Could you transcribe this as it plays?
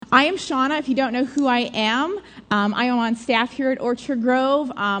I am Shauna. If you don't know who I am on staff here at Orchard Grove.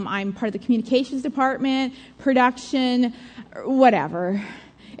 I'm part of the communications department, production, whatever.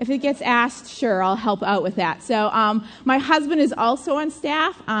 If it gets asked, sure, I'll help out with that. So my husband is also on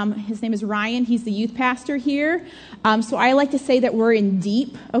staff. His name is Ryan. He's the youth pastor here. So I like to say that we're in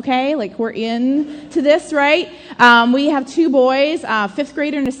deep, okay? Like we're into this, right? We have two boys, a fifth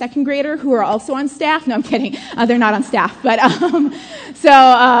grader and a second grader, who are also on staff. No, I'm kidding. They're not on staff. But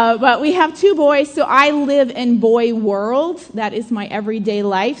we have two boys. So I live in boy world. That is my everyday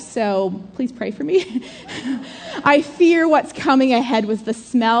life. So please pray for me. I fear what's coming ahead with the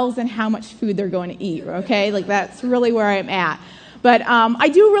smells and how much food they're going to eat, okay? Like, that's really where I'm at. But I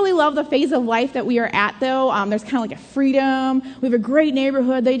do really love the phase of life that we are at, though. There's kind of like a freedom. We have a great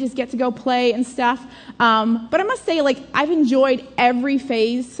neighborhood. They just get to go play and stuff. But I must say, like, I've enjoyed every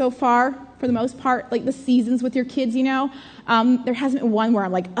phase so far, for the most part, like the seasons with your kids, you know. There hasn't been one where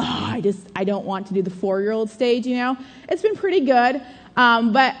I'm like, I don't want to do the 4-year-old stage, you know. It's been pretty good.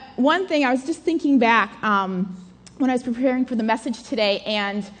 But one thing, I was just thinking back when I was preparing for the message today,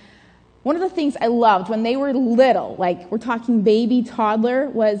 and one of the things I loved when they were little, like we're talking baby, toddler,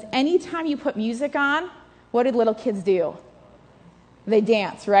 was anytime you put music on, what did little kids do? They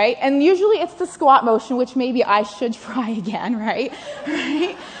dance, right? And usually it's the squat motion, which maybe I should try again, right?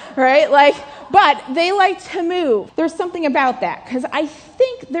 Right? But they like to move. There's something about that, because I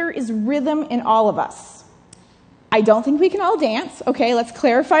think there is rhythm in all of us. I don't think we can all dance, okay? Let's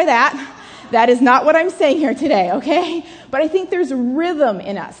clarify that. That is not what I'm saying here today, okay? But I think there's rhythm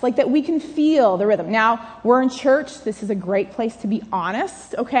in us, like that we can feel the rhythm. Now, we're in church. This is a great place to be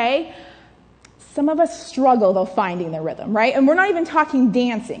honest, okay? Some of us struggle, though, finding the rhythm, right? And we're not even talking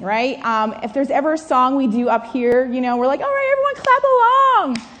dancing, right? If there's ever a song we do up here, you know, we're like, all right, everyone clap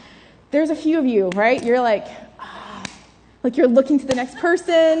along. There's a few of you, right? You're like you're looking to the next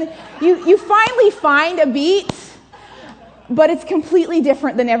person. You finally find a beat, but it's completely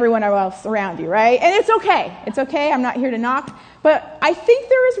different than everyone else around you, right? And it's okay. It's okay. I'm not here to knock. But I think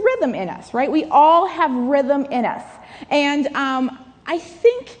there is rhythm in us, right? We all have rhythm in us. And I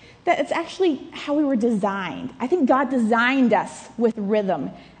think that it's actually how we were designed. I think God designed us with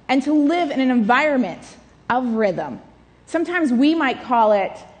rhythm and to live in an environment of rhythm. Sometimes we might call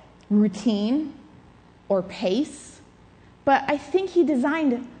it routine or pace, but I think He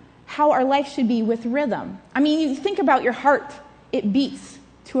designed how our life should be with rhythm. I mean, you think about your heart. It beats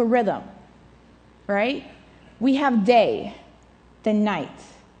to a rhythm, right? We have day, then night,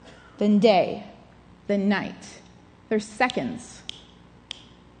 then day, then night. There's seconds.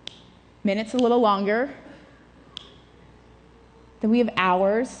 Minutes a little longer. Then we have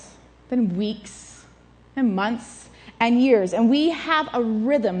hours, then weeks, and months, and years. And we have a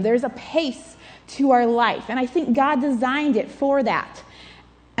rhythm. There's a pace to our life. And I think God designed it for that.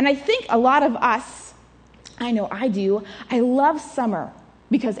 And I think a lot of us, I know I do, I love summer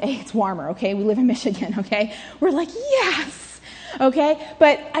because, A, it's warmer, okay? We live in Michigan, okay? We're like, yes, okay?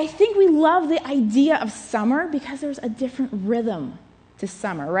 But I think we love the idea of summer because there's a different rhythm to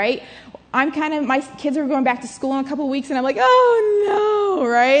summer, right? My kids are going back to school in a couple of weeks, and I'm like, oh, no,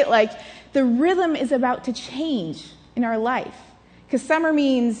 right? Like, the rhythm is about to change in our life because summer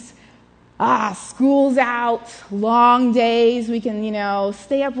means school's out, long days, we can,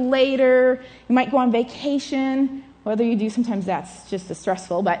 stay up later, you might go on vacation, whether you do, sometimes that's just as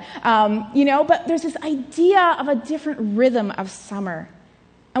stressful, but there's this idea of a different rhythm of summer.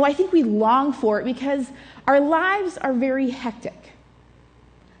 And I think we long for it because our lives are very hectic.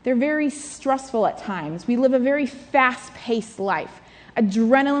 They're very stressful at times. We live a very fast-paced life,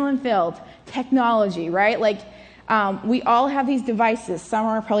 adrenaline-filled, technology, right? We all have these devices, some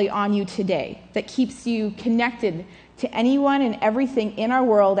are probably on you today, that keeps you connected to anyone and everything in our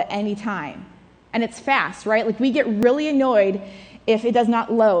world at any time. And it's fast, right? We get really annoyed if it does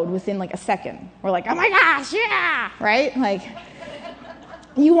not load within a second. We're like, oh my gosh, yeah, right?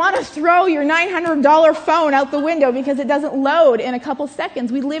 You want to throw your $900 phone out the window because it doesn't load in a couple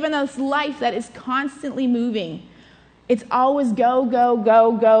seconds. We live in this life that is constantly moving. It's always go, go,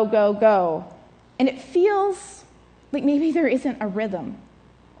 go, go, go, go. And it feels like maybe there isn't a rhythm.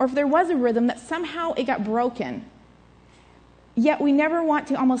 Or if there was a rhythm, that somehow it got broken. Yet we never want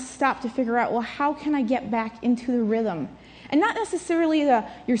to almost stop to figure out, well, how can I get back into the rhythm? And not necessarily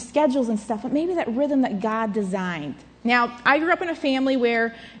your schedules and stuff, but maybe that rhythm that God designed. Now, I grew up in a family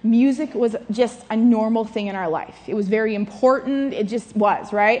where music was just a normal thing in our life. It was very important. It just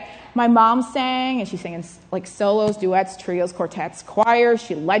was, right? My mom sang, and she sang in solos, duets, trios, quartets, choirs.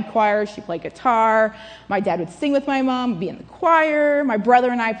 She led choirs. She played guitar. My dad would sing with my mom, be in the choir. My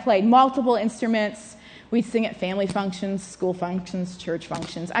brother and I played multiple instruments. We'd sing at family functions, school functions, church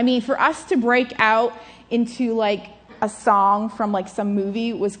functions. I mean, for us to break out into like a song from like some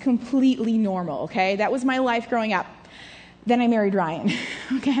movie was completely normal, okay? That was my life growing up. Then I married Ryan,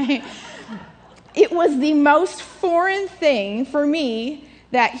 okay? It was the most foreign thing for me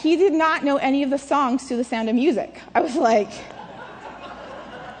that he did not know any of the songs to The Sound of Music. I was like,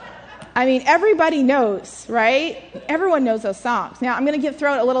 I mean, everybody knows, right? Everyone knows those songs. Now, I'm going to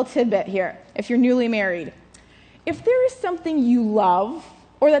throw out a little tidbit here, if you're newly married. If there is something you love,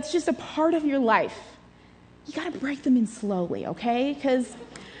 or that's just a part of your life, you got to break them in slowly, okay? Because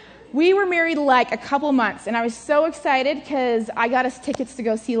we were married like a couple months, and I was so excited because I got us tickets to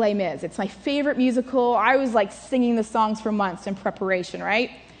go see Les Mis. It's my favorite musical. I was like singing the songs for months in preparation, right?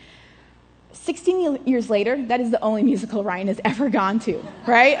 16 years later, that is the only musical Ryan has ever gone to,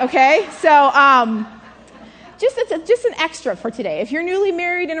 right? Okay? So it's just an extra for today. If you're newly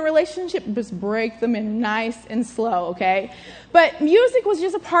married in a relationship, just break them in nice and slow, okay? But music was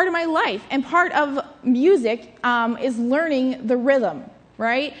just a part of my life, and part of music is learning the rhythm,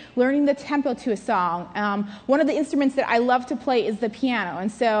 right? Learning the tempo to a song. One of the instruments that I love to play is the piano, and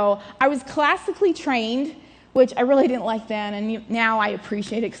so I was classically trained, which I really didn't like then, and now I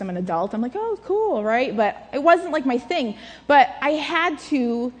appreciate it because I'm an adult. I'm like, oh, cool, right? But it wasn't like my thing. But I had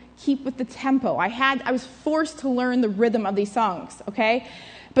to keep with the tempo. I was forced to learn the rhythm of these songs, okay?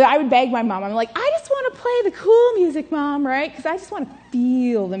 But I would beg my mom. I'm like, I just want to play the cool music, Mom, right? Because I just want to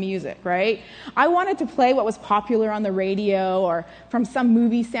feel the music, right? I wanted to play what was popular on the radio or from some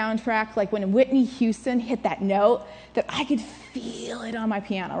movie soundtrack, like when Whitney Houston hit that note, that I could feel it on my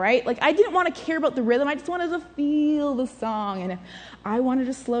piano, right? Like I didn't want to care about the rhythm. I just wanted to feel the song. And if I wanted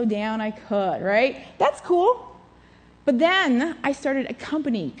to slow down, I could, right? That's cool. But then I started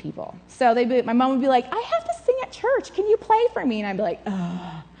accompanying people. So my mom would be like, I have to sing at church. Can you play for me? And I'd be like,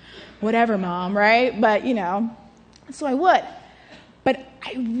 oh, whatever, Mom, right? But, so I would. But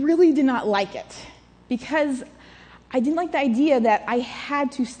I really did not like it because I didn't like the idea that I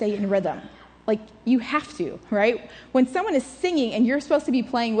had to stay in rhythm. Like, you have to, right? When someone is singing and you're supposed to be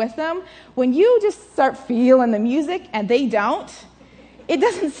playing with them, when you just start feeling the music and they don't, it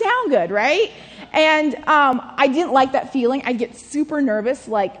doesn't sound good, right? And I didn't like that feeling. I'd get super nervous,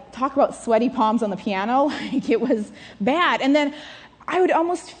 like talk about sweaty palms on the piano. Like it was bad. And then I would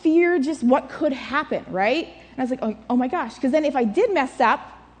almost fear just what could happen, right? And I was like, oh my gosh. Because then if I did mess up,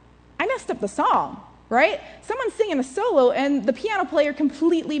 I messed up the song, right? Someone's singing a solo and the piano player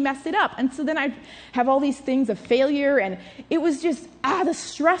completely messed it up. And so then I'd have all these things of failure. And it was just the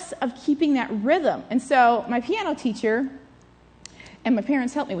stress of keeping that rhythm. And so my piano teacher and my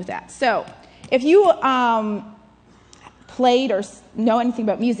parents helped me with that. So if you played or know anything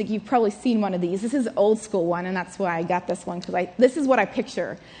about music, you've probably seen one of these. This is an old school one, and that's why I got this one, because this is what I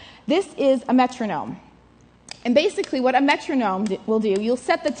picture. This is a metronome. And basically what a metronome will do, you'll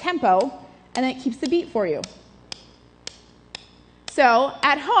set the tempo, and then it keeps the beat for you. So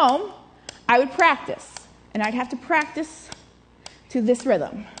at home, I would practice, and I'd have to practice to this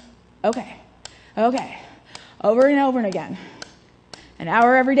rhythm. Okay, over and over and again. An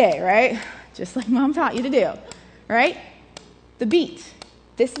hour every day, right? Just like Mom taught you to do, right? The beat.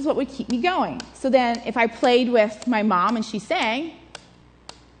 This is what would keep me going. So then if I played with my mom and she sang,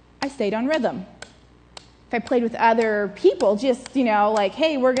 I stayed on rhythm. If I played with other people, just, like,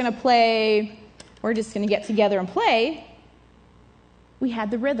 hey, we're just going to get together and play, we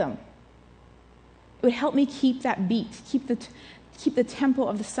had the rhythm. It would help me keep that beat, keep the tempo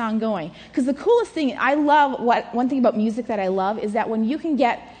of the song going. Because the coolest thing, one thing about music that I love is that when you can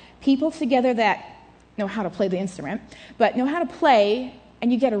get people together that know how to play the instrument, but know how to play,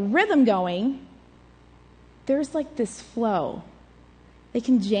 and you get a rhythm going, there's like this flow. They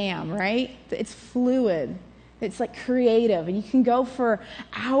can jam, right? It's fluid. It's like creative, and you can go for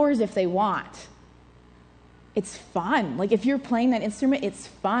hours if they want. It's fun. Like if you're playing that instrument, it's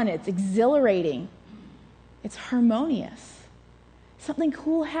fun. It's exhilarating. It's harmonious. Something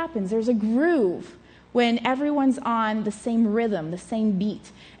cool happens. There's a groove when everyone's on the same rhythm, the same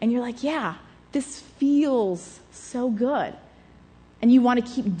beat. And you're like, yeah, this feels so good. And you want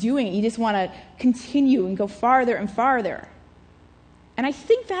to keep doing it. You just want to continue and go farther and farther. And I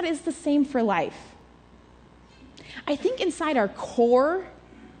think that is the same for life. I think inside our core,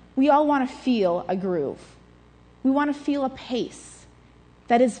 we all want to feel a groove. We want to feel a pace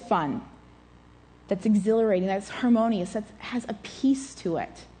that is fun, that's exhilarating, that's harmonious, that has a peace to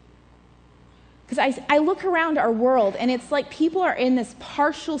it. Because I look around our world, and it's like people are in this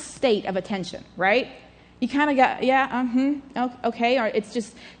partial state of attention, right? You kind of got, okay, or it's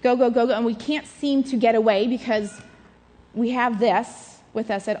just go, and we can't seem to get away because we have this with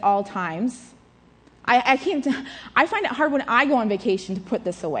us at all times. I can't, I find it hard when I go on vacation to put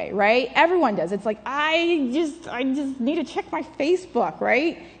this away, right? Everyone does. It's like, I just need to check my Facebook,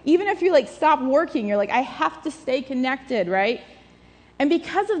 right? Even if you stop working, you're like, I have to stay connected, right? And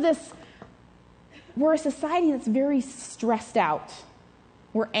because of this, we're a society that's very stressed out.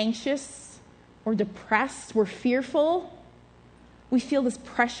 We're anxious, we're depressed, we're fearful. We feel this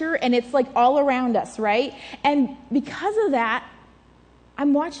pressure, and it's all around us, right? And because of that,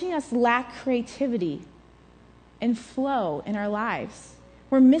 I'm watching us lack creativity and flow in our lives.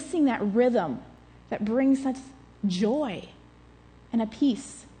 We're missing that rhythm that brings such joy and a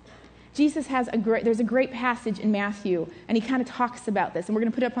peace. Jesus there's a great passage in Matthew, and he kind of talks about this, and we're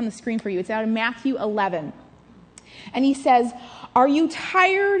going to put it up on the screen for you. It's out in Matthew 11. And he says, "Are you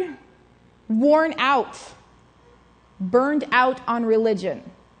tired, worn out, burned out on religion?"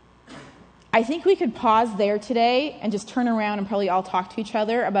 I think we could pause there today and just turn around and probably all talk to each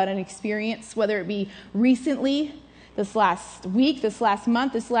other about an experience, whether it be recently, this last week, this last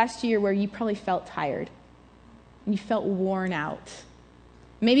month, this last year, where you probably felt tired and you felt worn out.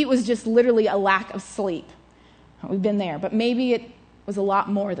 Maybe it was just literally a lack of sleep. We've been there, but maybe it was a lot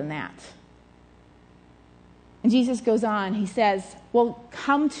more than that. And Jesus goes on, he says, "Well,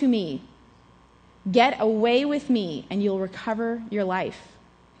 come to me. Get away with me, and you'll recover your life.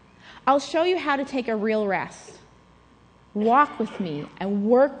 I'll show you how to take a real rest. Walk with me and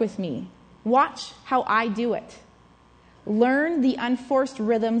work with me. Watch how I do it. Learn the unforced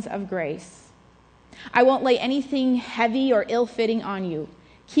rhythms of grace. I won't lay anything heavy or ill-fitting on you.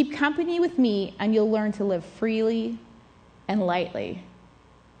 Keep company with me, and you'll learn to live freely and lightly."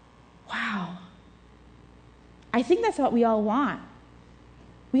 Wow. I think that's what we all want.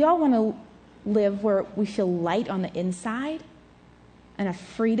 We all want to live where we feel light on the inside and a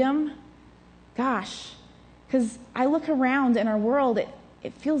freedom. Gosh, because I look around in our world,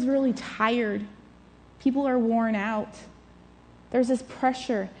 it feels really tired. People are worn out. There's this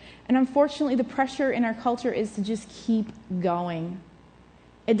pressure. And unfortunately, the pressure in our culture is to just keep going.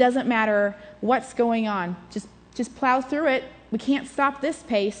 It doesn't matter what's going on. Just plow through it. We can't stop this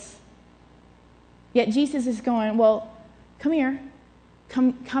pace. Yet Jesus is going, "Well, come here.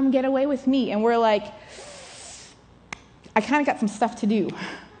 Come get away with me." And we're like, I kind of got some stuff to do,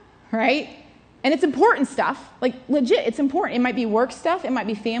 right? And it's important stuff. Legit, it's important. It might be work stuff. It might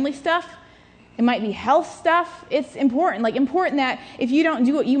be family stuff. It might be health stuff. It's important. Important that if you don't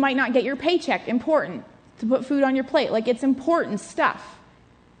do it, you might not get your paycheck. Important to put food on your plate. It's important stuff.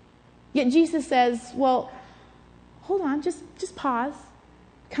 Yet Jesus says, "Well, hold on. Just pause.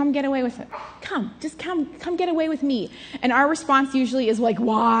 Come get away with it. Come get away with me." And our response usually is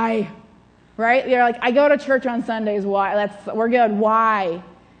why? Right? You're like, "I go to church on Sundays. Why? We're good. Why?"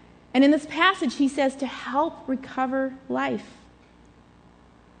 And in this passage, he says to help recover life.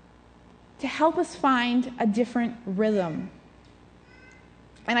 To help us find a different rhythm.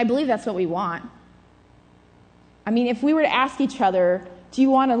 And I believe that's what we want. I mean, if we were to ask each other, do you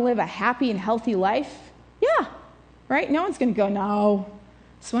want to live a happy and healthy life? Yeah. Right? No one's going to go, "No.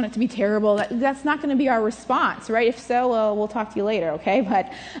 Just want it to be terrible." That's not going to be our response, right? If so, well, we'll talk to you later, okay?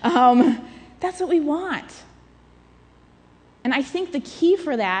 But that's what we want. And I think the key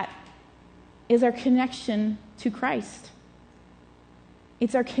for that is our connection to Christ.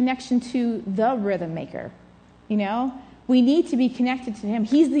 It's our connection to the rhythm maker. We need to be connected to him.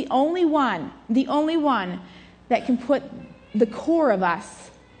 He's the only one that can put the core of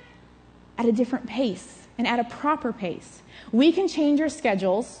us at a different pace and at a proper pace. We can change our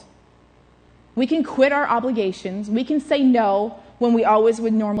schedules. We can quit our obligations. We can say no when we always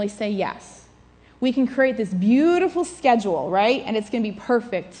would normally say yes. We can create this beautiful schedule, right? And it's going to be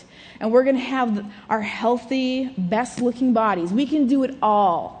perfect. And we're going to have our healthy, best-looking bodies. We can do it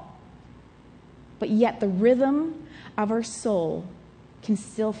all. But yet the rhythm of our soul can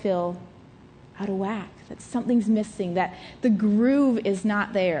still feel out of whack, that something's missing, that the groove is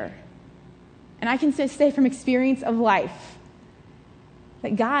not there. And I can say from experience of life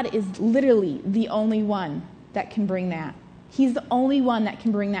that God is literally the only one that can bring that. He's the only one that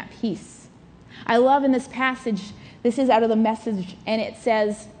can bring that peace. I love in this passage, this is out of the Message, and it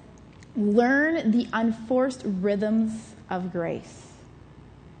says, "Learn the unforced rhythms of grace."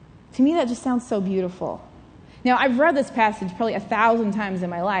 To me, that just sounds so beautiful. Now, I've read this passage probably 1,000 times in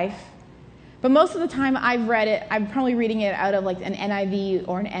my life, but most of the time I've read it, I'm probably reading it out of an NIV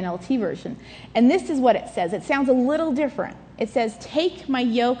or an NLT version. And this is what it says. It sounds a little different. It says, "Take my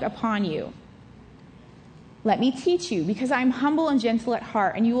yoke upon you. Let me teach you, because I am humble and gentle at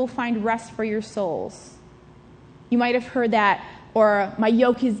heart, and you will find rest for your souls." You might have heard that, or "My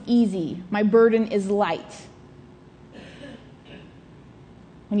yoke is easy, my burden is light."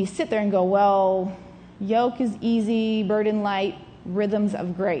 When you sit there and go, well, Yoke is easy, burden light, rhythms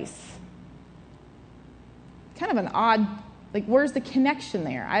of grace. Kind of an odd, like, where's the connection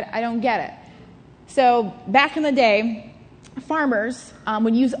there? I don't get it. So back in the day, farmers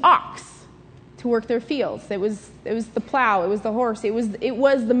would use ox to work their fields. It was the plow, it was the horse, it was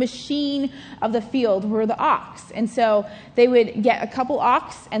the machine of the field were the ox. And so they would get a couple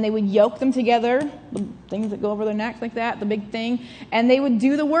ox and they would yoke them together, the things that go over their necks like that, the big thing, and they would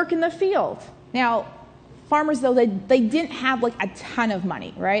do the work in the field. Now, farmers, though, they didn't have like a ton of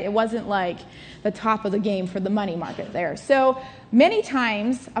money, right? It wasn't like the top of the game for the money market there. So many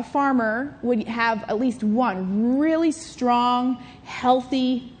times a farmer would have at least one really strong,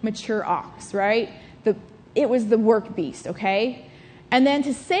 healthy, mature ox, right? It was the work beast, okay? And then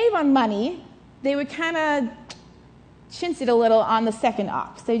to save on money, they would kind of chintz it a little on the second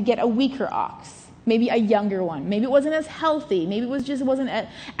ox. They'd get a weaker ox, maybe a younger one. Maybe it wasn't as healthy. Maybe it wasn't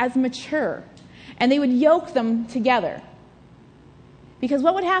as mature. And they would yoke them together. Because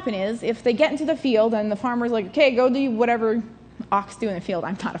what would happen is, if they get into the field and the farmer's like, okay, go do whatever ox do in the field.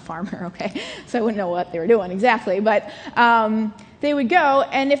 I'm not a farmer, okay? So I wouldn't know what they were doing exactly. But they would go,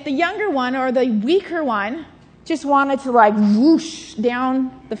 and if the younger one or the weaker one just wanted to like whoosh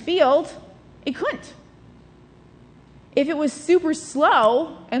down the field, it couldn't. If it was super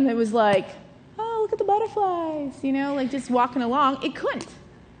slow and it was like, oh, look at the butterflies, like just walking along, it couldn't.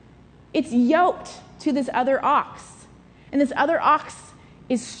 It's yoked to this other ox. And this other ox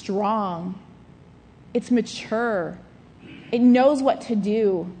is strong. It's mature. It knows what to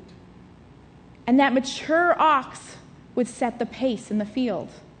do. And that mature ox would set the pace in the field.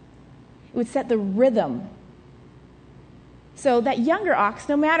 It would set the rhythm. So that younger ox,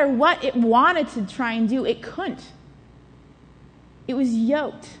 no matter what it wanted to try and do, it couldn't. It was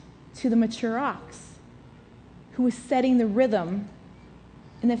yoked to the mature ox who was setting the rhythm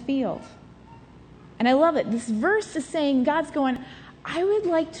in the field. And I love it. This verse is saying, God's going, I would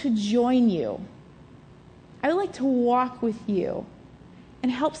like to join you. I would like to walk with you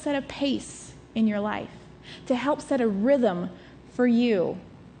and help set a pace in your life, to help set a rhythm for you.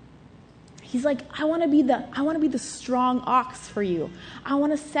 He's like, I want to be the strong ox for you. I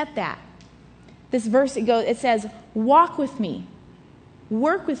want to set that. This verse, it says, walk with me,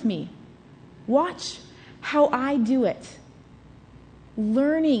 work with me, watch how I do it.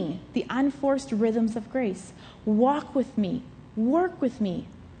 Learning the unforced rhythms of grace. Walk with me, work with me,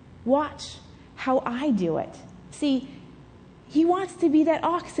 watch how I do it. See, he wants to be that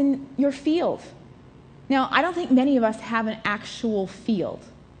ox in your field. Now, I don't think many of us have an actual field,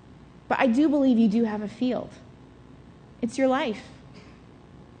 but I do believe you do have a field. It's your life.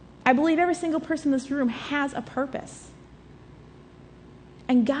 I believe every single person in this room has a purpose.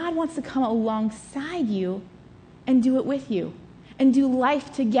 And God wants to come alongside you and do it with you and do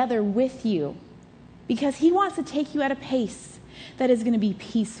life together with you, because he wants to take you at a pace that is going to be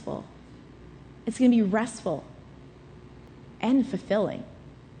peaceful. It's going to be restful and fulfilling.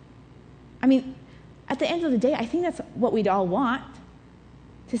 I mean, at the end of the day, I think that's what we'd all want,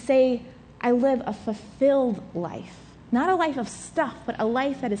 to say, I live a fulfilled life. Not a life of stuff, but a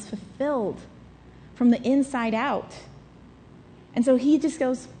life that is fulfilled from the inside out. And so he just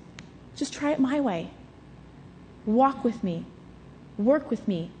goes, just try it my way. Walk with me. Work with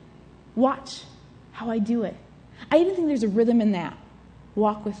me. Watch how I do it. I even think there's a rhythm in that.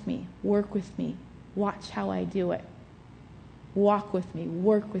 Walk with me. Work with me. Watch how I do it. Walk with me.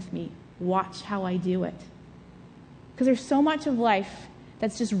 Work with me. Watch how I do it. Because there's so much of life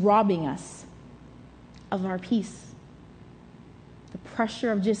that's just robbing us of our peace. The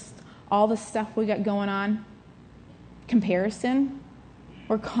pressure of just all the stuff we got going on. Comparison.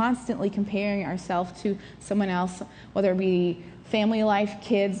 We're constantly comparing ourselves to someone else, whether it be family life,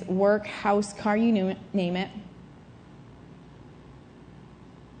 kids, work, house, car, you name it.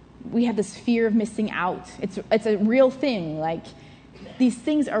 We have this fear of missing out. It's a real thing. Like, these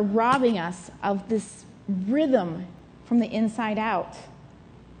things are robbing us of this rhythm from the inside out.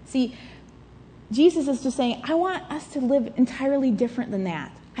 See, Jesus is just saying, I want us to live entirely different than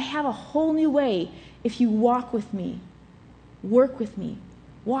that. I have a whole new way if you walk with me, work with me,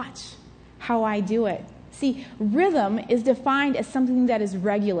 watch how I do it. See, rhythm is defined as something that is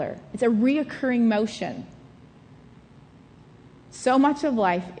regular. It's a reoccurring motion. So much of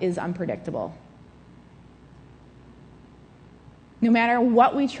life is unpredictable. No matter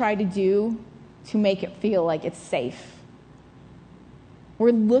what we try to do to make it feel like it's safe,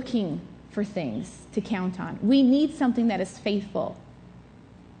 we're looking for things to count on. We need something that is faithful,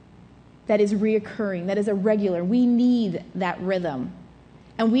 that is reoccurring, that is irregular. We need that rhythm.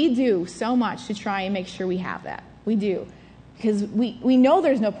 And we do so much to try and make sure we have that. We do. Because we know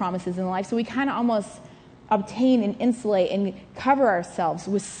there's no promises in life, so we kind of almost obtain and insulate and cover ourselves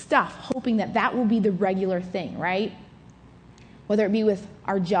with stuff, hoping that that will be the regular thing, right? Whether it be with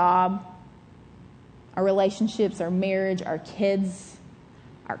our job, our relationships, our marriage, our kids,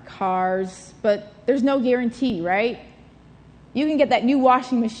 our cars. But there's no guarantee, right? You can get that new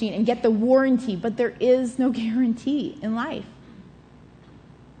washing machine and get the warranty, but there is no guarantee in life.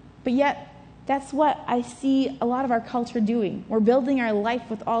 But yet, that's what I see a lot of our culture doing. We're building our life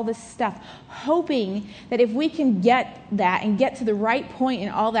with all this stuff, hoping that if we can get that and get to the right point in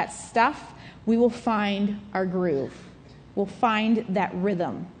all that stuff, we will find our groove. We'll find that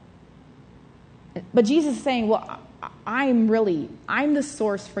rhythm. But Jesus is saying, well, I'm the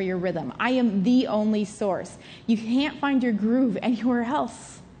source for your rhythm. I am the only source. You can't find your groove anywhere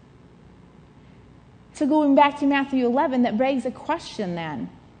else. So going back to Matthew 11, that begs a question then.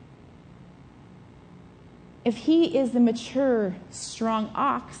 If he is the mature, strong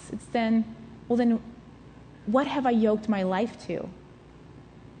ox, it's then what have I yoked my life to?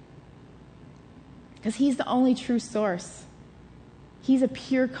 Because he's the only true source. He's a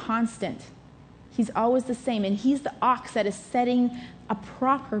pure constant. He's always the same. And he's the ox that is setting a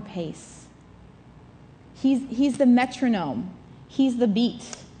proper pace. He's the metronome. He's the beat.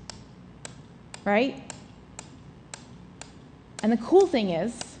 Right? And the cool thing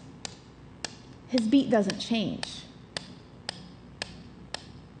is, his beat doesn't change.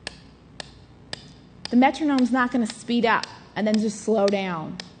 The metronome's not going to speed up and then just slow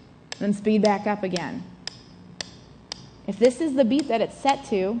down and then speed back up again. If this is the beat that it's set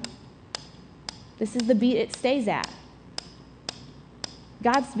to, this is the beat it stays at.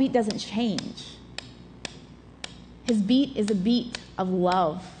 God's beat doesn't change. His beat is a beat of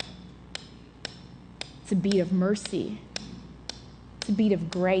love. It's a beat of mercy. It's a beat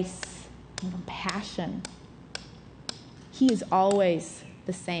of grace and compassion. He is always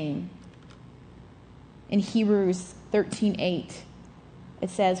the same. In Hebrews 13:8, it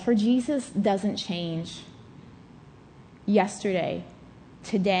says, "For Jesus doesn't change. Yesterday,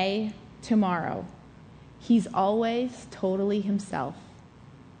 today, tomorrow. He's always totally himself."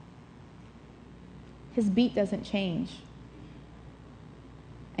 His beat doesn't change.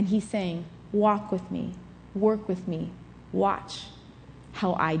 And he's saying, walk with me, work with me, watch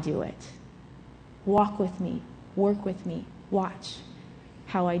how I do it. Walk with me, work with me, watch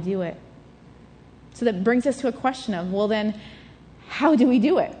how I do it. So that brings us to a question of, well then, how do we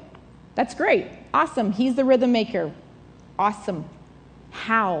do it? That's great. Awesome. He's the rhythm maker. Awesome.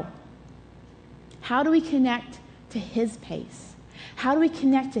 How? How do we connect to his pace? How do we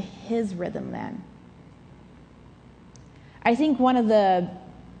connect to his rhythm then? I think one of the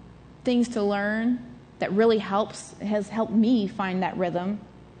things to learn that really has helped me find that rhythm,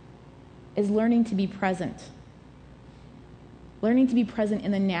 is learning to be present. Learning to be present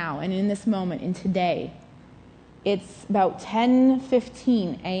in the now and in this moment, in today. It's about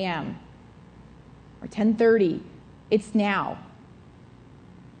 10:15 a.m. or 10:30. It's now.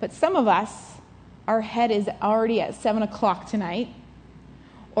 But some of us, our head is already at 7 o'clock tonight,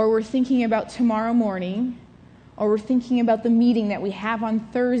 or we're thinking about tomorrow morning, or we're thinking about the meeting that we have on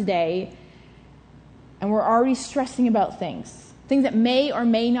Thursday, and we're already stressing about things that may or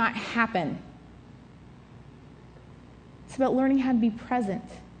may not happen. It's about learning how to be present.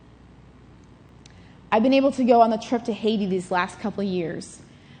 I've been able to go on the trip to Haiti these last couple of years,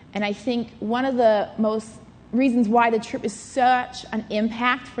 and I think one of the most reasons why the trip is such an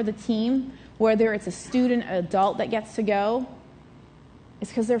impact for the team, whether it's a student, an adult that gets to go, is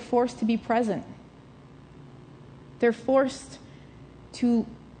because they're forced to be present. They're forced to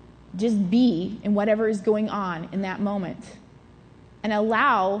just be in whatever is going on in that moment and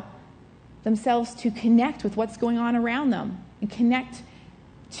allow themselves to connect with what's going on around them and connect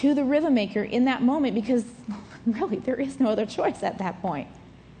to the rhythm maker in that moment, because really there is no other choice at that point.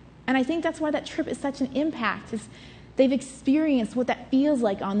 And I think that's why that trip is such an impact, is they've experienced what that feels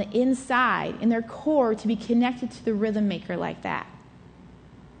like on the inside, in their core, to be connected to the rhythm maker like that.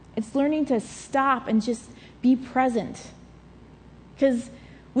 It's learning to stop and just be present. Because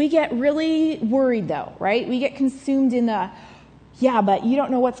we get really worried though, right? We get consumed in the, yeah, but you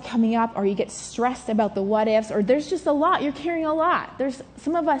don't know what's coming up, or you get stressed about the what ifs, or there's just a lot. You're carrying a lot. There's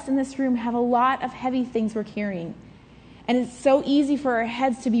some of us in this room have a lot of heavy things we're carrying. And it's so easy for our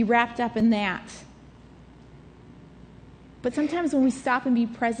heads to be wrapped up in that. But sometimes when we stop and be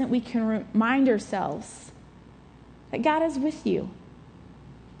present, we can remind ourselves that God is with you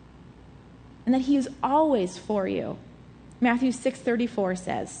and that he is always for you. Matthew 6:34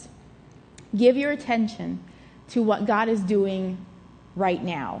 says, "Give your attention to what God is doing right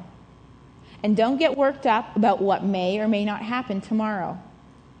now. And don't get worked up about what may or may not happen tomorrow."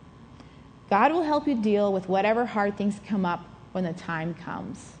 God will help you deal with whatever hard things come up when the time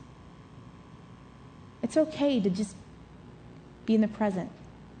comes. It's okay to just be in the present.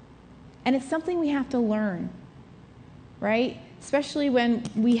 And it's something we have to learn, right? Especially when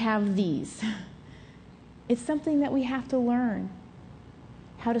we have these. It's something that we have to learn.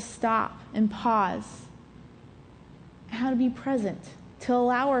 How to stop and pause. How to be present. To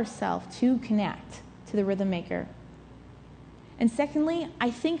allow ourselves to connect to the rhythm maker. And secondly,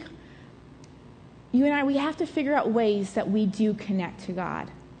 I think you and I, we have to figure out ways that we do connect to God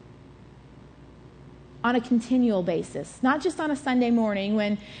on a continual basis. Not just on a Sunday morning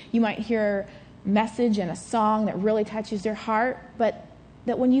when you might hear a message and a song that really touches your heart, but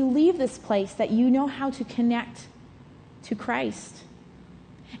that when you leave this place, that you know how to connect to Christ.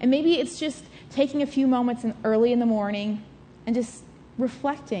 And maybe it's just taking a few moments early in the morning and just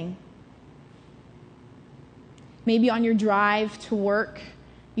reflecting. Maybe on your drive to work,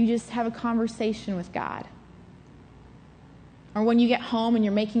 you just have a conversation with God. Or when you get home and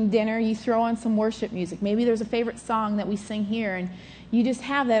you're making dinner, you throw on some worship music. Maybe there's a favorite song that we sing here, and you just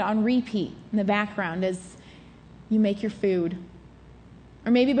have that on repeat in the background as you make your food.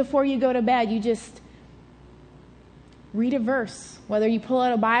 Or maybe before you go to bed, you just read a verse, whether you pull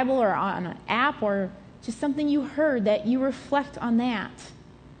out a Bible or on an app or just something you heard, that you reflect on that.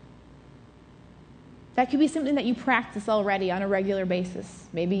 That could be something that you practice already on a regular basis.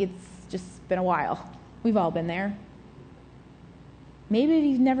 Maybe it's just been a while. We've all been there. Maybe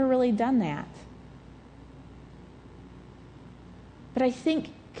you've never really done that. But I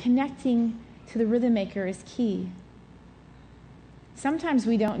think connecting to the rhythm maker is key. Sometimes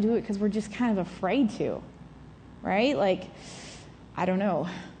we don't do it because we're just kind of afraid to, right? Like, I don't know.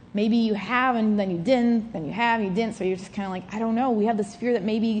 Maybe you have and then you didn't, then you have and you didn't, so you're just kind of like, I don't know. We have this fear that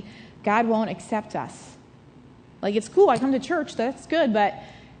maybe God won't accept us. Like, it's cool, I come to church, that's good, but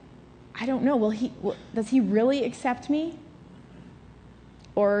I don't know. Does he really accept me?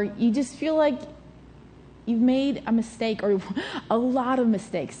 Or you just feel like you've made a mistake or a lot of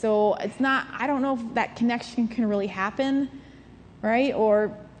mistakes. So I don't know if that connection can really happen, right?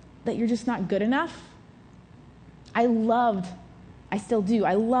 Or that you're just not good enough. I still do,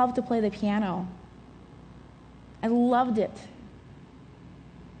 I love to play the piano. I loved it.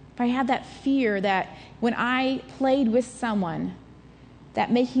 But I had that fear that when I played with someone, that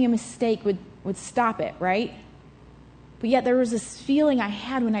making a mistake would stop it, right? But yet there was this feeling I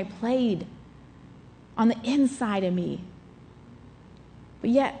had when I played on the inside of me. But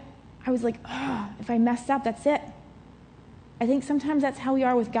yet I was like, if I mess up, that's it. I think sometimes that's how we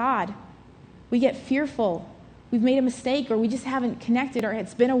are with God. We get fearful. We've made a mistake, or we just haven't connected, or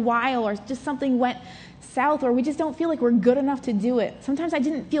it's been a while, or just something went south, or we just don't feel like we're good enough to do it. Sometimes I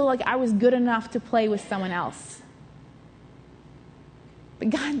didn't feel like I was good enough to play with someone else. But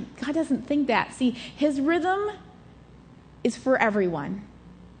God doesn't think that. See, his rhythm is for everyone.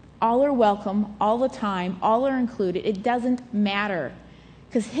 All are welcome, all the time, all are included. It doesn't matter.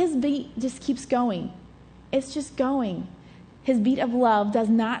 Because his beat just keeps going. It's just going. His beat of love does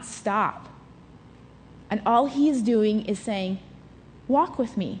not stop. And all he is doing is saying, walk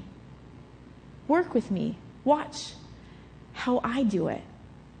with me. Work with me. Watch how I do it.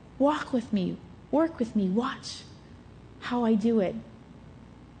 Walk with me. Work with me. Watch how I do it.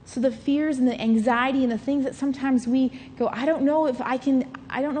 So the fears and the anxiety and the things that sometimes we go, I don't know if I can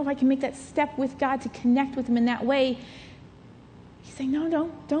make that step with God to connect with him in that way. He's saying,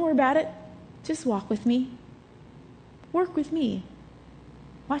 no, don't worry about it. Just walk with me. Work with me.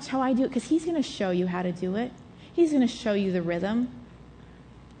 Watch how I do it, because he's going to show you how to do it. He's going to show you the rhythm.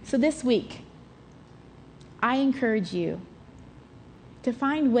 So this week, I encourage you to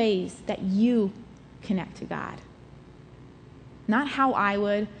find ways that you connect to God. Not how I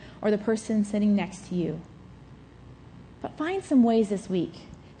would or the person sitting next to you. But find some ways this week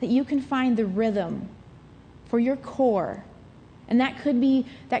that you can find the rhythm for your core. And that could be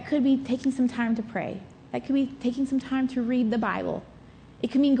taking some time to pray. That could be taking some time to read the Bible. It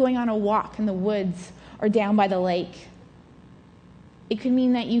could mean going on a walk in the woods or down by the lake. It could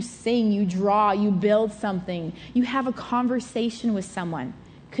mean that you sing, you draw, you build something. You have a conversation with someone.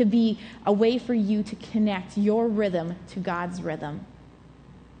 Could be a way for you to connect your rhythm to God's rhythm.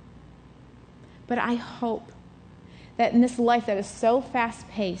 But I hope that in this life that is so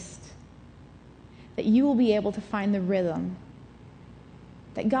fast-paced, that you will be able to find the rhythm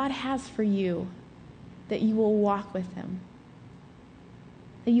that God has for you, that you will walk with him,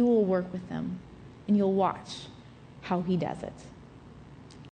 that you will work with him, and you'll watch how he does it.